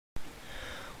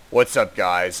What's up,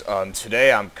 guys?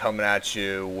 Today I'm coming at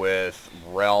you with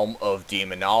Realm of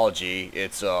Demonology.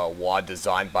 It's a WAD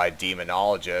designed by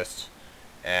Demonologist,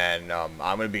 and I'm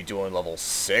going to be doing level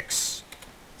 6,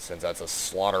 since that's a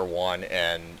slaughter one,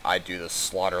 and I do the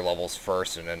slaughter levels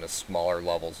first and then the smaller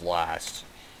levels last.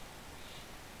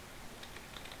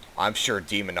 I'm sure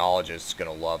Demonologist is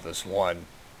going to love this one.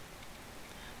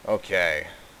 Okay,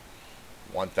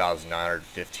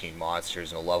 1,915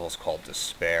 monsters, and the level's called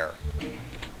Despair.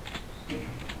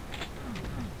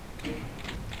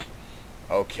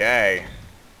 Okay.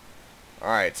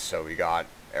 Alright, so we got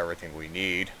everything we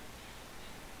need.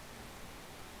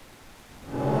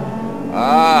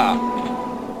 Ah!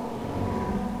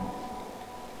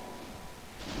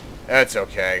 That's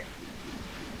okay.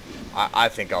 I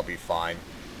think I'll be fine.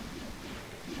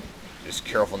 Just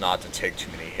careful not to take too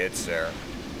many hits there.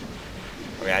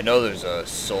 I mean, I know there's a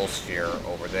soul sphere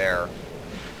over there.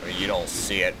 I mean, you don't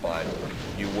see it, but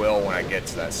you will when I get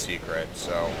to that secret,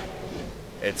 so...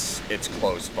 It's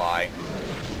close by.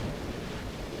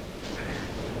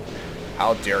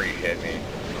 How dare you hit me?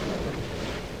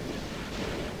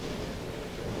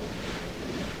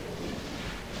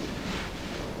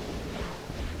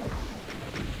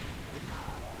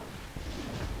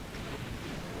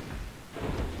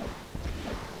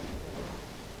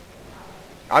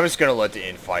 I'm just gonna let the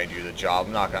infighting do the job.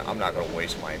 I'm not gonna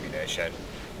waste my ammunition.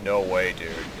 No way,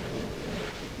 dude.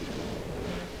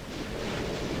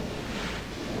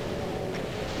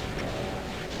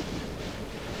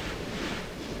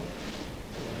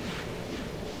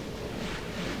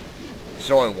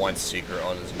 There's only one secret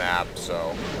on this map,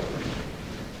 so...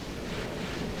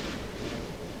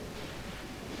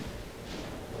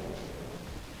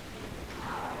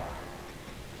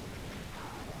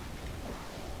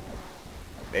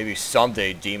 Maybe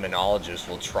someday Demonologists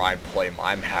will try and play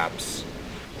my maps.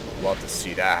 Love to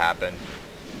see that happen.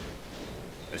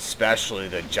 Especially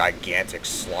the gigantic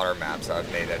slaughter maps I've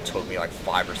made that took me like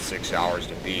 5 or 6 hours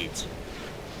to beat.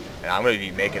 And I'm going to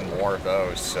be making more of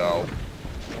those, so...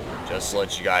 Just to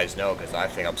let you guys know, because I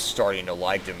think I'm starting to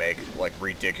like to make, like,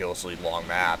 ridiculously long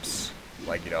maps.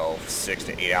 Like, 6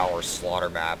 to 8 hour slaughter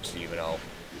maps, even though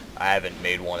I haven't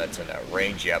made one that's in that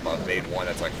range yet, but I've made one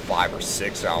that's like 5 or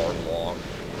 6 hours long.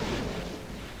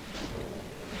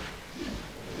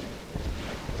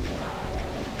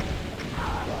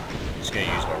 Just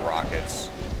gonna use my rockets.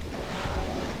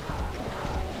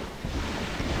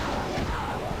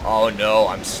 Oh no,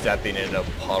 I'm stepping in a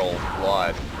puddle of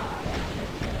blood.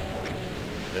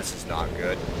 This is not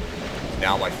good.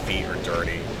 Now my feet are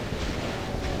dirty.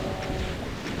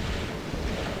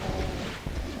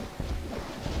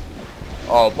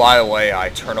 Oh, by the way, I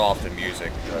turned off the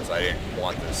music because I didn't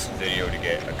want this video to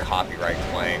get a copyright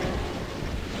claim.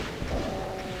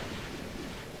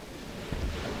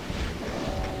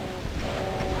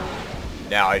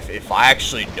 Now, if I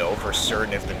actually know for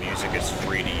certain if the music is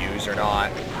free to use or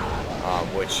not,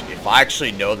 which, if I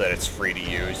actually know that it's free to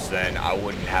use, then I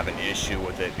wouldn't have an issue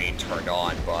with it being turned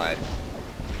on, but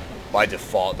by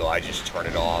default, though, I just turn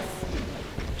it off,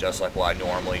 just like what I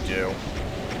normally do.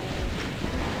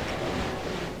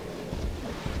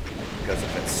 Because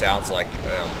if it sounds like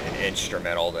an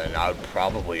instrumental, then I would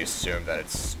probably assume that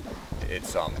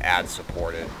it's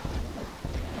ad-supported.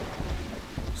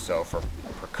 So for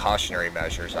precautionary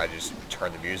measures, I just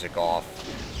turn the music off.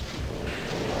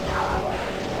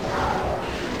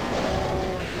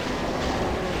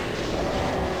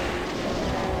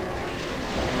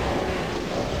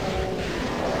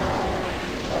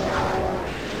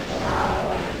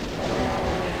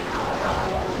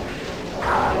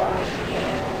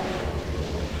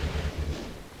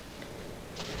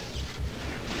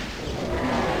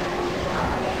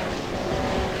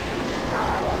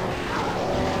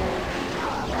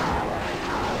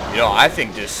 I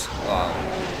think this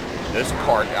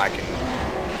part I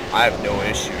have no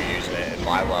issue using it in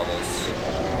my levels.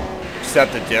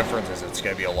 Except the difference is it's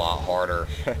gonna be a lot harder.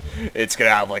 It's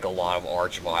gonna have like a lot of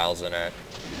arch vials in it.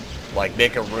 Like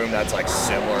make a room that's like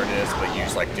similar to this but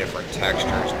use like different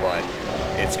textures, but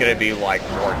it's gonna be like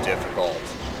more difficult.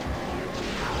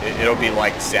 It'll be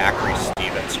like Zachary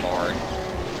Stevens hard.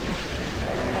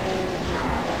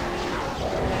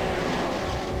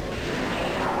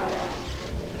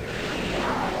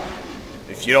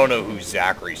 If you don't know who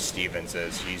Zachary Stevens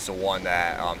is, he's the one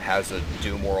that has a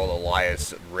Doom World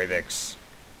Elias Rivix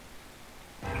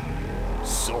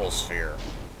Soul Sphere.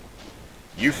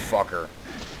 You fucker.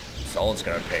 Someone's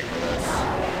gonna pay for this.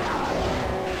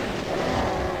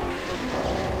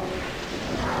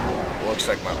 Looks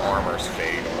like my armor's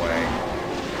fading away.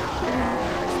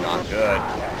 It's not good.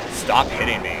 Stop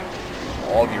hitting me.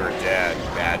 All of you are dead.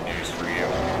 Bad news for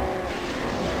you.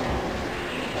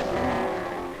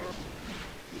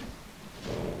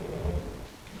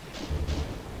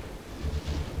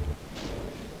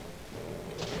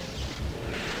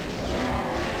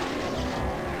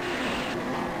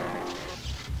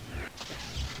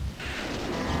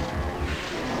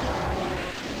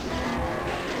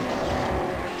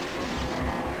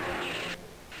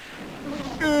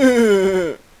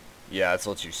 Yeah, that's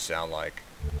what you sound like.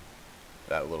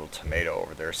 That little tomato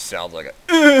over there sounds like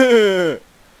a...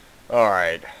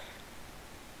 Alright.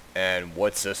 And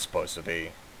what's this supposed to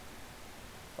be?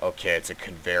 Okay, it's a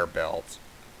conveyor belt.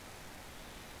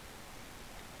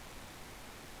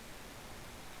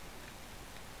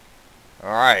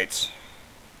 Alright.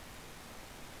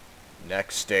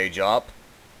 Next stage up.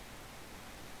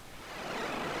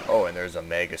 Oh, and there's a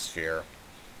megasphere.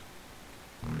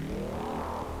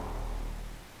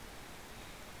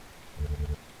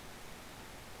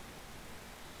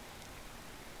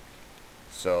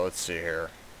 So, let's see here.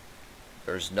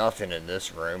 There's nothing in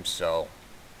this room, so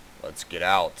let's get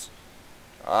out.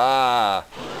 Ah!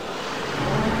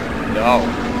 No.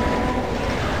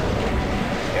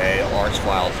 Okay, large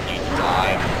files need to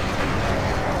die.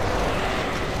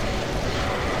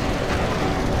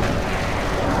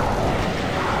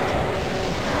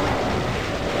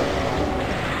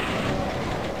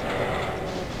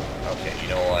 Okay, you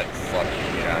know what? Fuck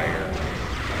you, get out of here.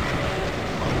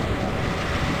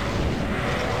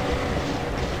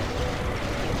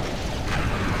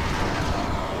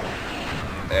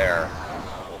 There.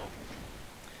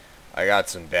 I got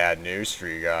some bad news for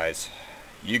you guys.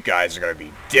 You guys are gonna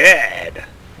be dead.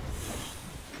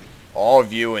 All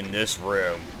of you in this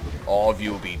room, all of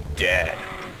you will be dead.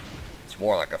 It's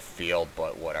more like a field,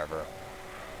 but whatever.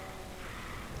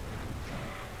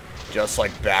 Just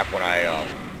like back when I,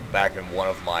 back in one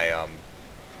of my,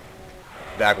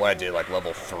 back when I did like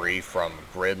level 3 from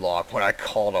Gridlock, when I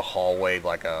called a hallway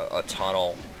like a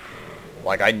tunnel.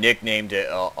 Like, I nicknamed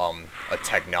it a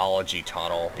technology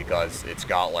tunnel because it's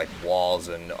got, like, walls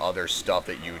and other stuff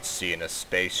that you would see in a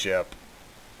spaceship.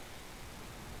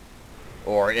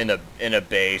 Or in a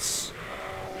base.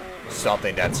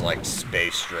 Something that's, like,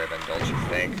 space-driven, don't you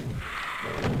think?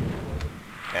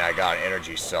 And I got an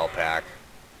energy cell pack.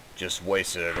 Just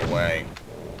wasted it away.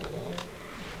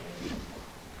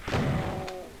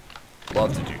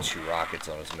 Love to do 2 rockets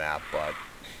on this map, but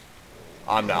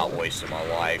I'm not wasting my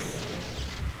life.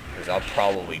 Because I'll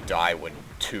probably die when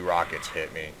 2 rockets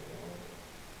hit me.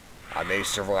 I may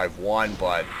survive 1,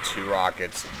 but 2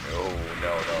 rockets, no,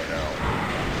 no, no, no.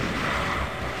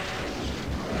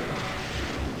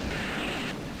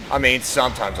 I mean,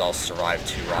 sometimes I'll survive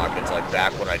 2 rockets, like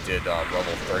back when I did level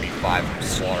 35 from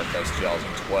Slaughterfest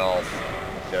 2012.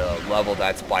 The level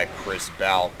that's by Chris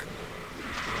Balk.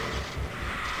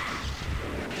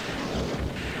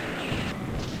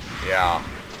 Yeah.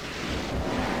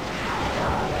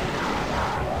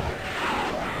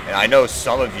 And I know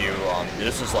some of you,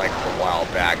 this is like a while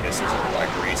back, this isn't like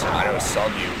recent, I know some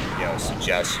of you, you know,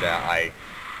 suggest that I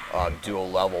do a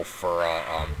level for,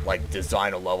 like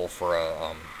design a level for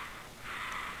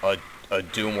a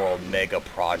Doom World mega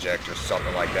project or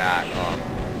something like that,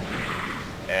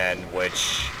 and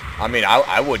which, I mean,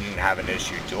 I wouldn't have an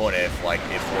issue doing it if, like,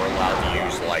 if we're allowed to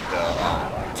use, like,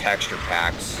 the texture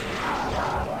packs.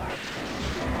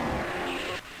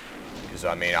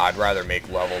 I mean, I'd rather make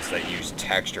levels that use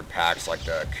texture packs like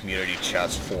the Community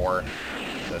Chest 4,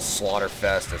 the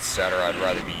Slaughterfest, etc. I'd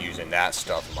rather be using that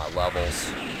stuff in my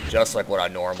levels, just like what I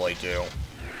normally do.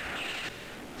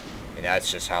 And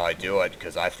that's just how I do it,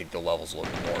 because I think the levels look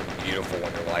more beautiful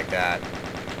when they're like that.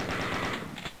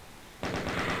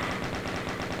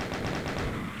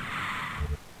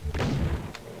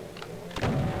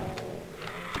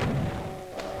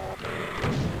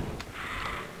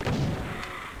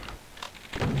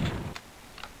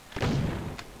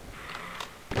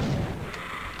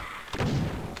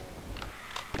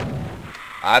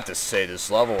 I have to say,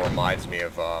 this level reminds me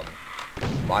of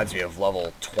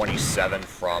level 27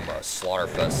 from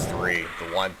Slaughterfest 3,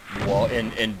 the one, well,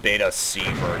 in Beta C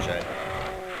version.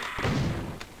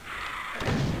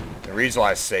 The reason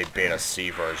why I say Beta C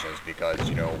version is because,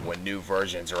 you know, when new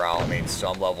versions are out, I mean,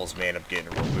 some levels may end up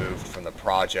getting removed from the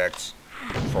project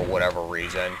for whatever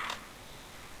reason.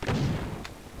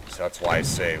 So that's why I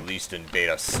say, at least in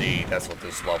Beta C, that's what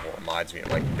this level reminds me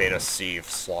of, like Beta C of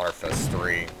Slaughterfest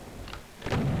 3.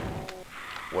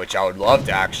 Which I would love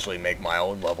to actually make my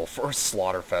own level for a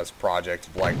Slaughterfest project,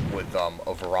 like with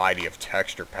a variety of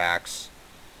texture packs.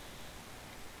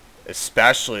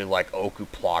 Especially like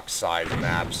Okuplock size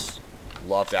maps.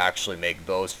 Love to actually make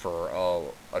those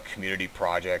for a community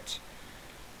project.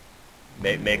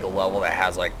 Make a level that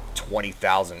has like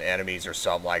 20,000 enemies or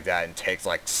something like that and takes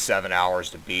like 7 hours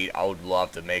to beat. I would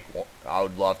love to make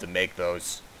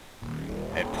those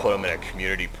and put them in a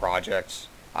community project.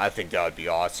 I think that would be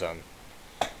awesome.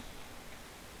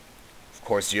 Of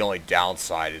course, the only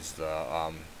downside is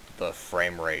the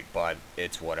frame rate, but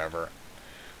it's whatever.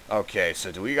 Okay,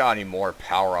 so do we got any more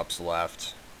power-ups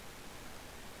left?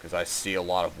 Because I see a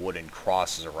lot of wooden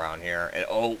crosses around here. And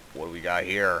oh, what do we got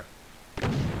here?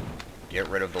 Get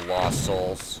rid of the lost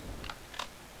souls.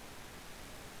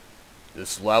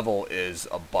 This level is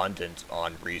abundant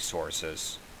on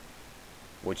resources,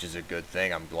 which is a good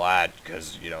thing. I'm glad,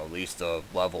 because, you know, at least the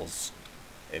levels,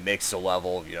 it makes the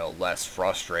level, you know, less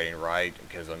frustrating, right?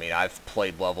 Because, I mean, I've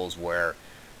played levels where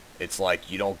it's like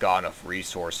you don't got enough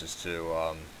resources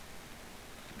to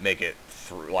make it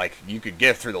through. Like, you could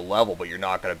get through the level, but you're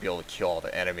not going to be able to kill all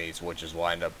the enemies, which is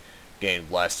why I end up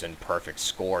getting less than perfect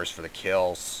scores for the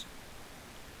kills.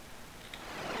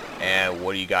 And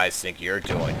what do you guys think you're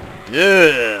doing?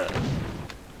 Ugh!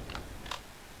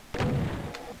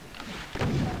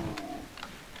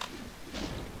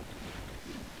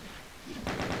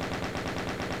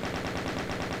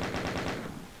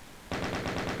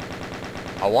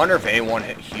 I wonder if anyone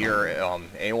here,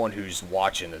 anyone who's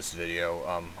watching this video,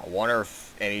 I wonder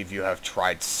if any of you have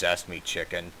tried sesame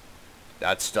chicken.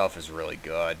 That stuff is really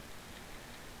good.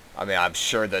 I mean, I'm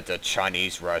sure that the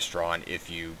Chinese restaurant, if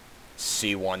you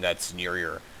see one that's near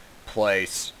your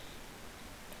place,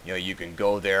 you know, you can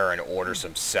go there and order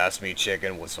some sesame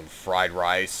chicken with some fried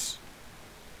rice,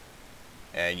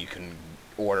 and you can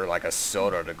order like a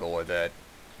soda to go with it.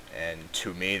 And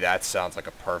to me, that sounds like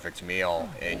a perfect meal,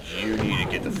 and you need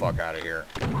to get the fuck out of here.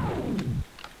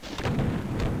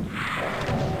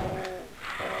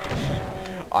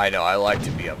 I know, I like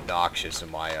to be obnoxious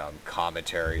in my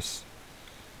commentaries.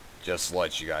 Just to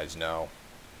let you guys know.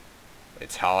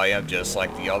 It's how I am, just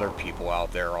like the other people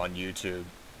out there on YouTube.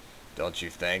 Don't you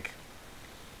think?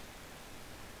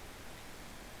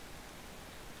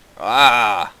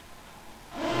 Ah!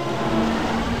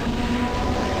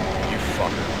 You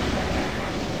fucker.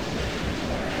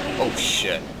 Oh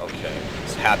shit, okay. I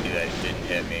was happy that it didn't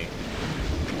hit me.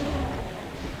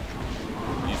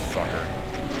 You fucker.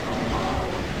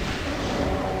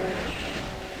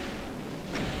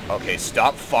 Okay,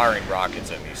 stop firing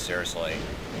rockets at me, seriously.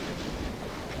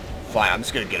 Fine, I'm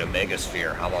just gonna get a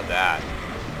Megasphere. How about that?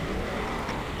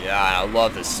 Yeah, I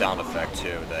love this sound effect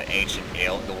too. The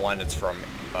the one that's from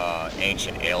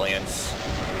Ancient Aliens,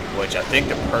 which I think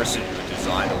the person who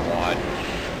designed the one,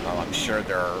 I'm sure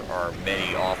there are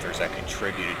many authors that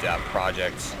contributed to that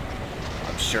project.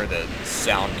 I'm sure the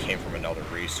sound came from another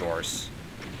resource.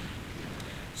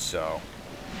 So,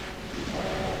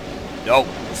 no,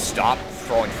 stop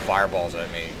throwing fireballs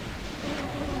at me.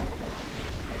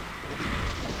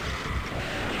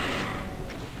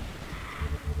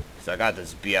 So I got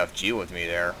this BFG with me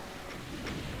there.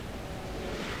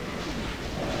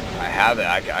 I have it.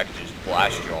 I can just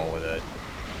blast you all with it.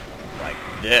 Like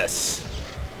this.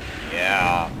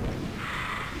 Yeah.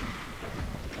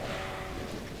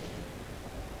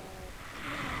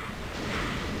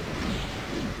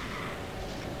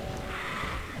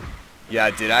 Yeah,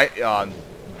 did I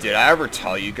ever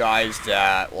tell you guys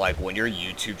that, like, when your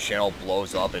YouTube channel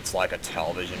blows up, it's like a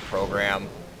television program?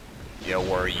 You know,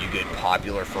 where you get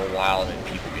popular for a while and then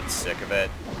people get sick of it.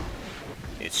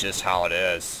 It's just how it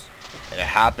is. And it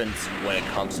happens when it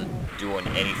comes to doing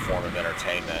any form of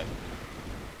entertainment.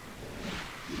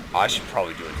 I should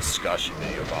probably do a discussion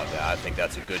video about that. I think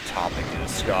that's a good topic to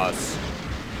discuss.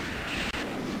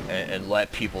 And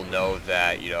let people know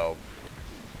that, you know...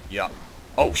 Yeah.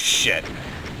 Oh, shit.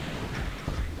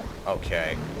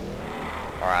 Okay.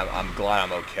 Alright, I'm glad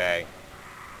I'm okay.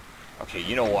 Okay,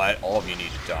 you know what? All of you need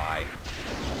to die.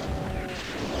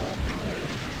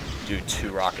 Do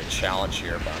 2 rocket challenge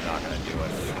here, but I'm not gonna do it.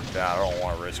 Fuck that, I don't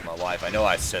want to risk my life. I know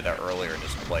I said that earlier in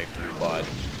this playthrough, but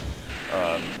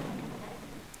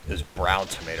this brown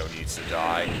tomato needs to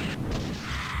die.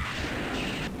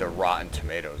 The rotten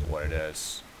tomato is what it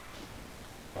is.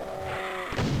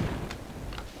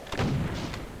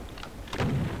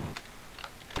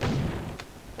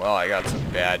 Well, I got some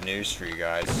bad news for you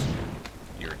guys.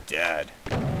 You're dead.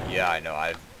 Yeah, I know.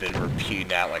 I've been repeating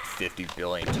that like 50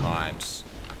 billion times.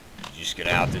 You're just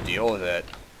gonna have to deal with it.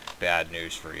 Bad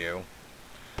news for you.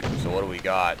 So what do we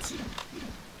got?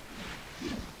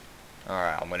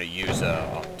 Alright, I'm gonna use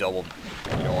a double...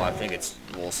 You know, I think it's...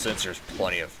 Well, since there's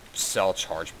plenty of cell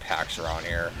charge packs around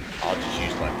here, I'll just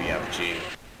use my BFG.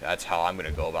 That's how I'm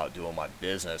gonna go about doing my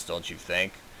business, don't you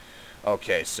think?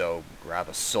 Okay, so grab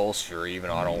a Soul Sphere, even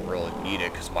though I don't really need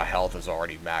it because my health is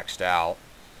already maxed out.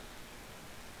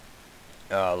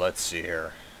 Let's see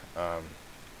here.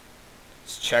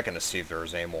 Just checking to see if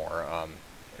there's any more,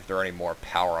 if there are any more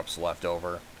power-ups left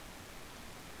over.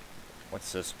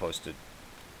 What's this supposed to...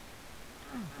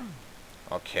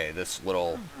 Okay, this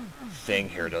little thing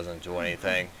here doesn't do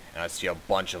anything. And I see a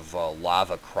bunch of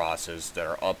lava crosses that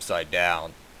are upside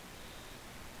down.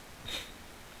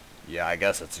 Yeah, I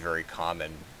guess it's very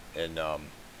common in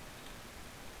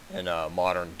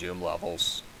modern Doom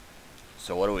levels.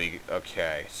 So what do we...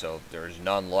 Okay, so there's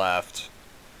none left.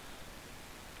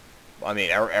 I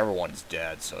mean, everyone's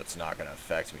dead, so it's not going to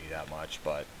affect me that much,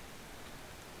 but...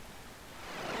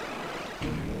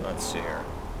 Let's see here.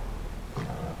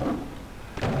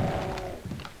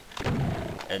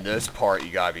 In this part,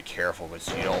 you gotta be careful, because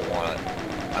you don't want to...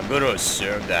 I'm going to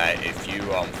assume that if you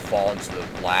fall into the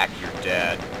black, you're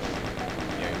dead.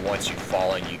 You know, once you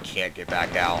fall in, you can't get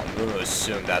back out. I'm going to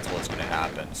assume that's what's going to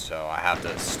happen, so I have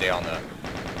to stay on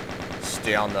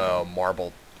the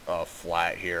marble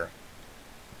flat here.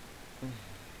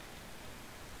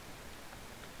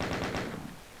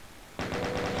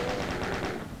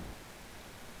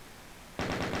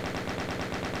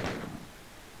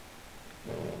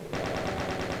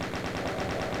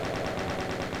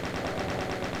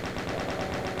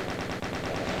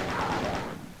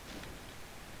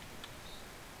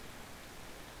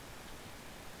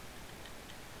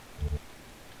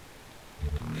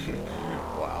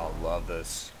 Wow, love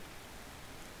this.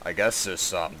 I guess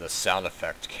this the sound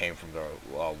effect came from the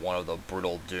one of the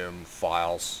Brutal Doom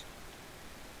files.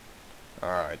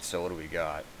 Alright, so what do we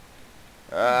got?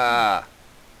 Ah!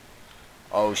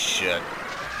 Oh shit.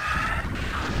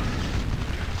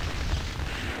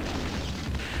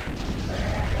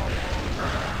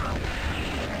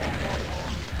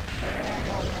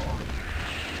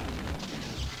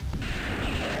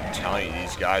 I'm telling you,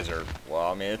 these guys are...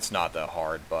 Well, I mean, it's not that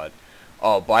hard, but...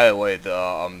 Oh, by the way,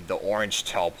 the orange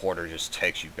teleporter just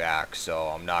takes you back, so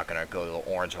I'm not gonna go to the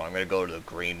orange one. I'm gonna go to the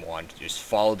green one. Just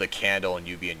follow the candle and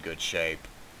you be in good shape.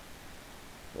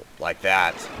 Like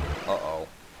that. Uh-oh.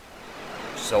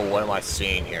 So what am I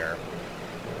seeing here?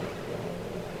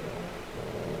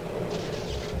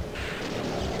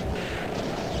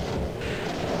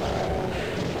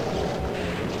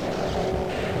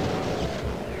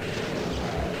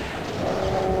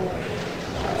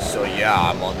 So yeah,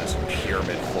 I'm on this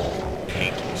pyramid full of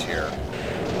pinkies here.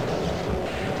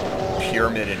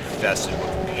 Pyramid infested with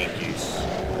pinkies.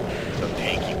 The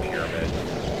pinky pyramid.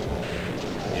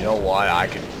 You know what? I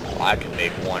could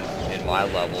make one in my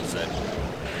levels and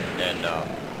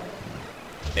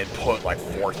put like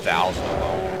 4,000 of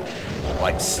them.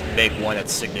 Like make one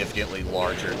that's significantly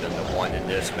larger than the one in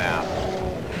this map.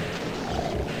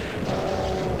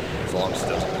 As long as it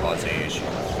doesn't cause any issue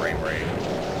with frame rate.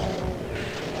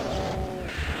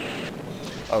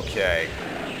 Okay.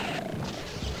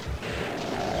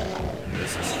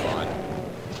 This is fun.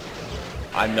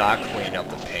 I'm not cleaning up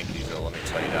the pinkies though, let me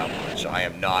tell you that much. I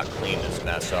am not cleaning this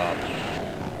mess up.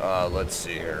 Let's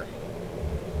see here.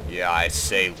 Yeah, I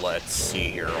say let's see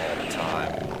here all the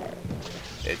time.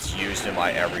 It's used in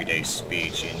my everyday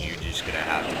speech and you're just gonna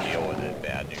have to deal with it.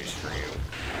 Bad news for you.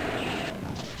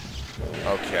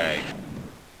 Okay.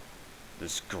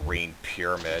 This green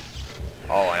pyramid.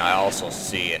 Oh, and I also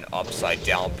see an upside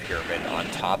down pyramid on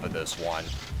top of this one,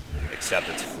 except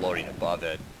it's floating above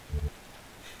it.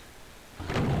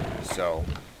 So,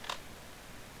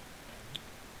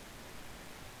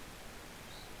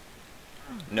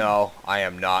 no, I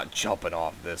am not jumping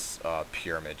off this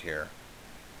pyramid here.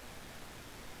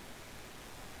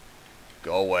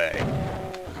 Go away.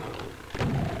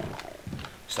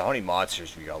 So how many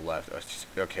monsters we got left?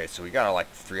 Okay, so we got like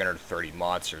 330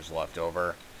 monsters left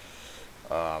over.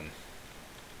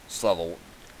 This level,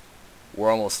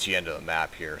 we're almost to the end of the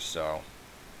map here, so...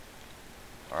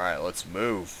 Alright, let's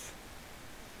move.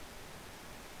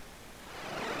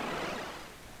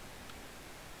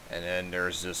 And then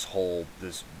there's this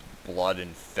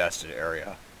blood-infested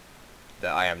area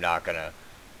that I am not gonna...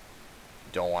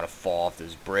 Don't want to fall off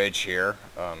this bridge here.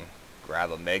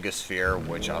 Grab a Megasphere,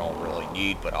 which I don't really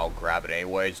need, but I'll grab it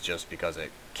anyways, just because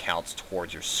it counts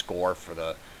towards your score for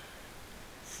the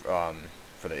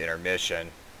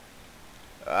intermission.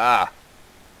 Ah!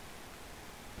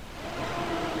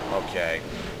 Okay.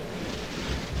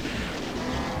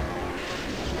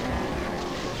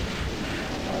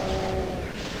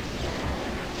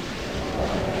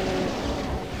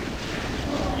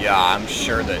 Yeah, I'm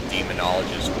sure that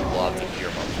Demonologist would love to hear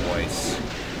my voice.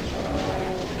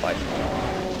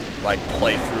 Like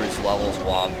play through his levels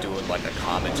while I'm doing like a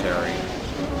commentary.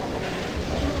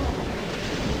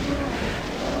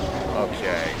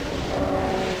 Okay.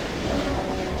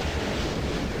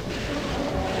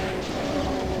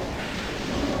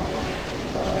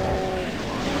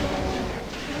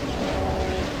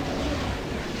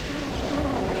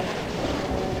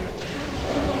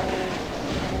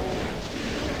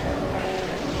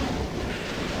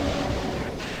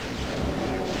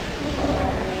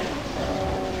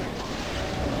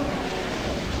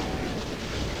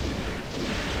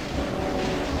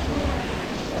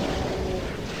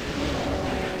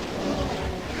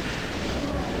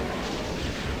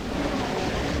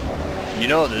 You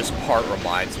know, this part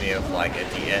reminds me of, like, at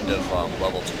the end of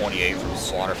level 28 from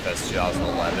Slaughterfest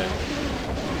 2011,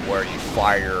 where you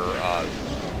fire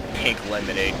pink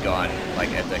lemonade gun, like,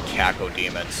 at the Caco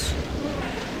demons.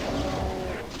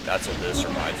 That's what this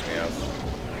reminds me of.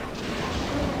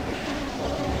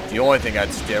 The only thing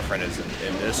that's different is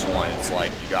in this one, it's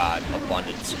like you got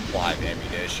abundant supply of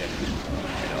ammunition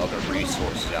and other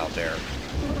resources out there.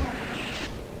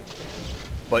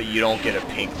 But you don't get a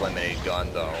pink lemonade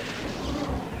gun, though.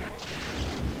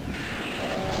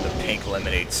 The pink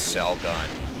lemonade cell gun.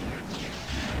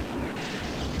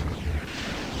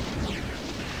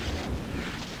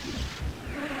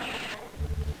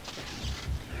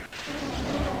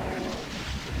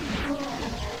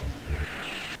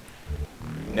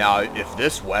 Now, if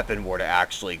this weapon were to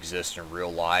actually exist in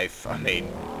real life, I mean,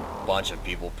 a bunch of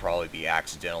people would probably be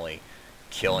accidentally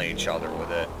killing each other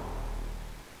with it.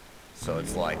 So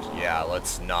it's like, yeah,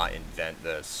 let's not invent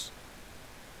this.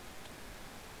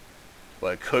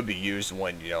 But it could be used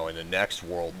when, you know, in the next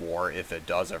World War, if it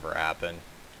does ever happen.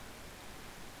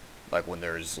 Like when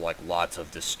there's, like, lots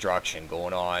of destruction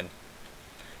going on.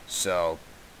 So,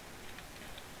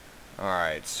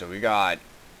 alright, so we got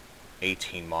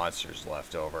 18 monsters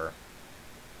left over.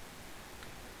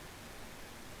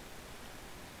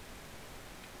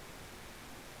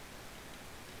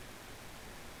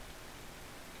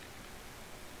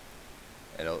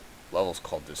 And the level's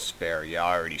called Despair. Yeah,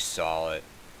 I already saw it.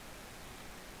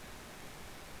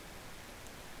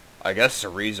 I guess the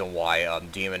reason why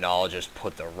Demonologist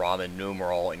put the Roman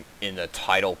numeral in the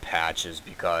title patch is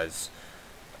because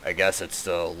I guess it's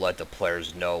to let the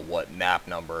players know what map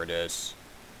number it is.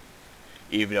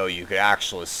 Even though you could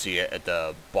actually see it at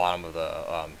the bottom of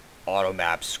the auto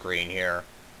map screen here.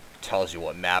 It tells you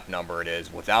what map number it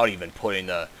is without even putting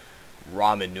the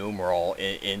Roman numeral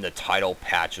in the title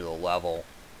patch of the level.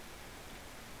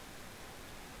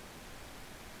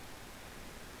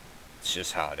 It's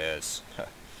just how it is.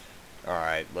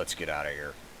 Alright, let's get out of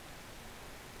here.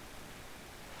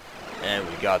 And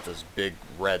we got this big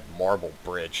red marble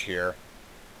bridge here.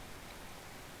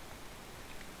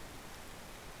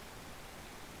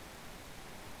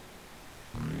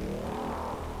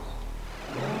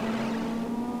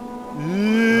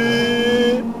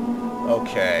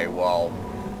 Okay, well,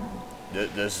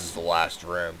 this is the last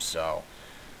room, so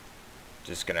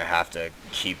just gonna have to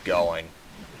keep going.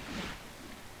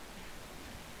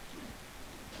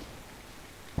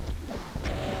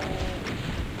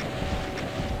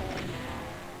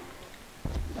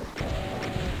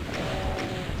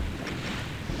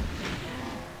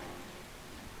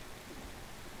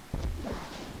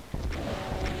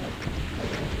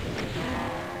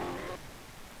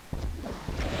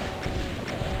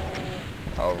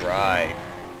 Alright.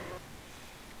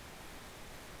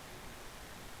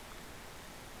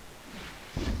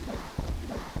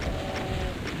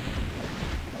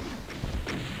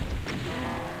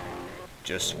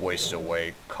 Just waste away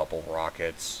a couple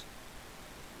rockets.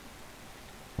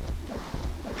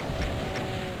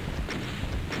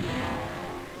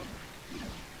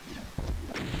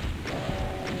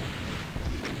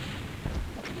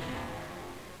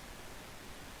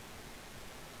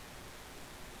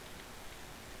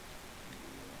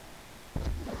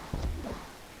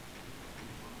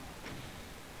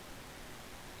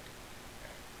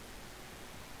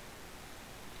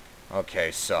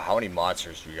 Okay, so how many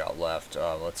monsters do we got left?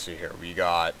 Let's see here. We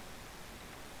got...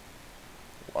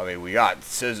 I mean, we got... It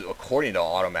says, according to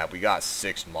Automap, we got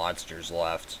 6 monsters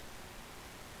left.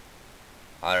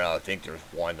 I don't know, I think there's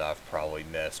one that I've probably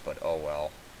missed, but oh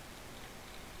well.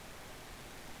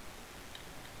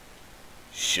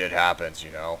 Shit happens,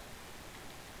 you know.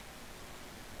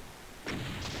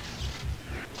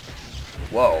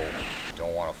 Whoa.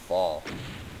 Don't want to fall.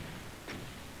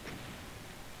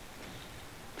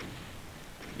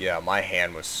 Yeah, my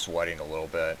hand was sweating a little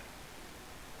bit.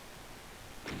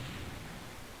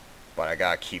 But I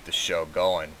gotta keep the show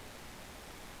going.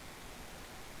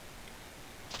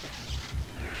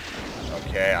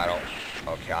 Okay,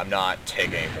 okay, I'm not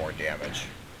taking any more damage.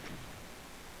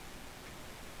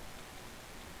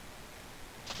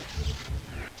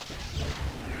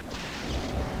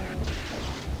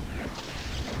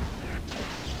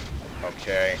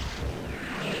 Okay.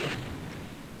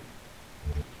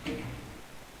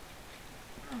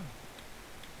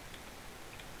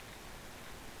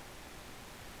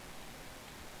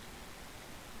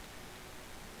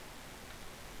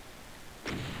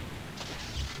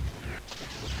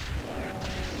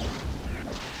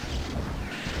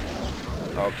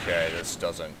 Okay, this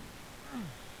doesn't...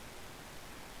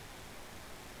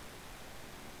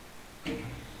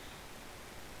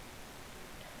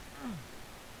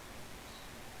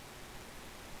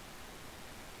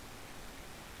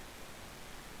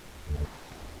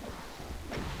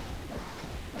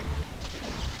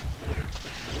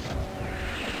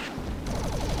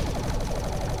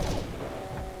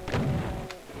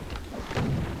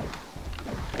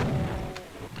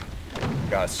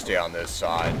 Gotta stay on this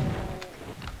side.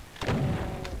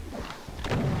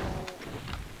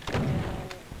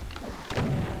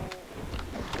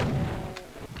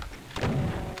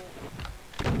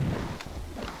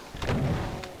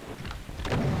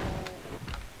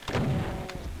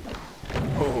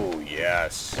 Oh,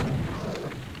 yes.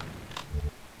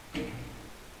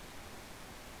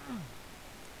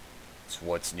 It's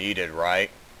what's needed, right?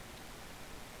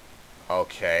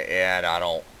 Okay, and I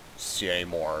don't see any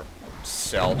more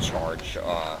cell charge.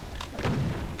 I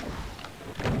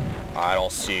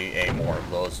don't see any more of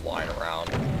those lying around.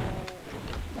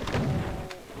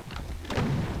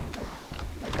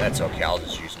 That's okay, I'll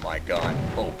just use my gun.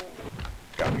 Oh,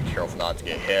 gotta be careful not to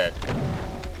get hit.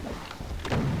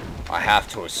 I have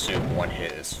to assume one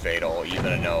hit is fatal,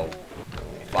 even though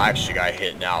if I actually got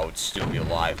hit now, I would still be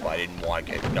alive, but I didn't want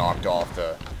to get knocked off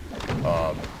the,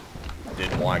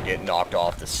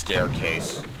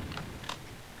 staircase.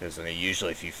 Because, I mean,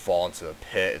 usually if you fall into the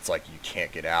pit, it's like you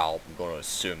can't get out. I'm going to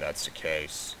assume that's the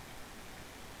case.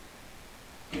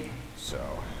 So.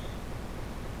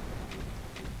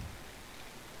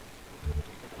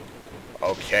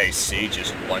 Okay, see,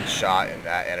 just one shot and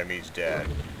that enemy's dead.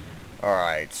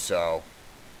 Alright, so.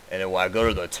 And then when I go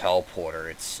to the teleporter,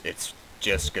 it's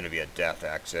just going to be a death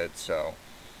exit, so.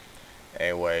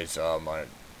 Anyways,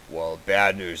 well,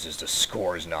 bad news is the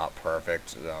score is not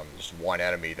perfect. There's one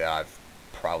enemy that I've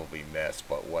probably missed,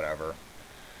 but whatever.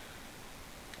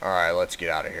 Alright, let's get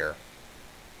out of here.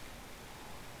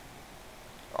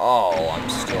 Oh, I'm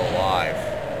still alive.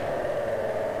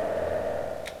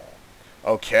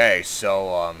 Okay,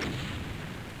 so,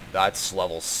 that's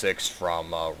level 6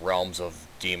 from, Realms of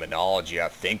Demonology. I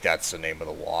think that's the name of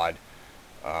the WAD.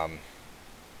 I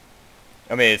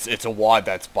mean, it's a WAD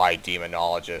that's by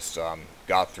Demonologist.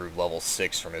 Got through level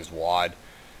 6 from his WAD.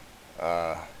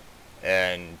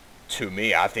 And to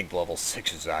me, I think level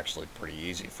 6 is actually pretty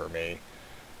easy for me.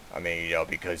 I mean, you know,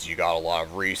 because you got a lot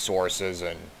of resources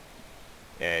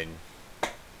and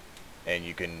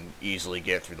you can easily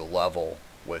get through the level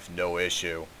with no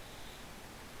issue.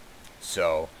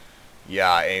 So,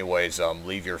 yeah, anyways,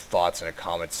 leave your thoughts in the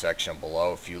comment section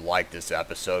below. If you like this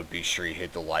episode, be sure you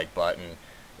hit the like button.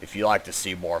 If you'd like to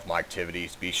see more of my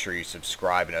activities, be sure you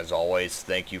subscribe. And as always,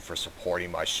 thank you for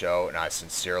supporting my show, and I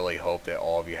sincerely hope that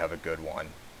all of you have a good one.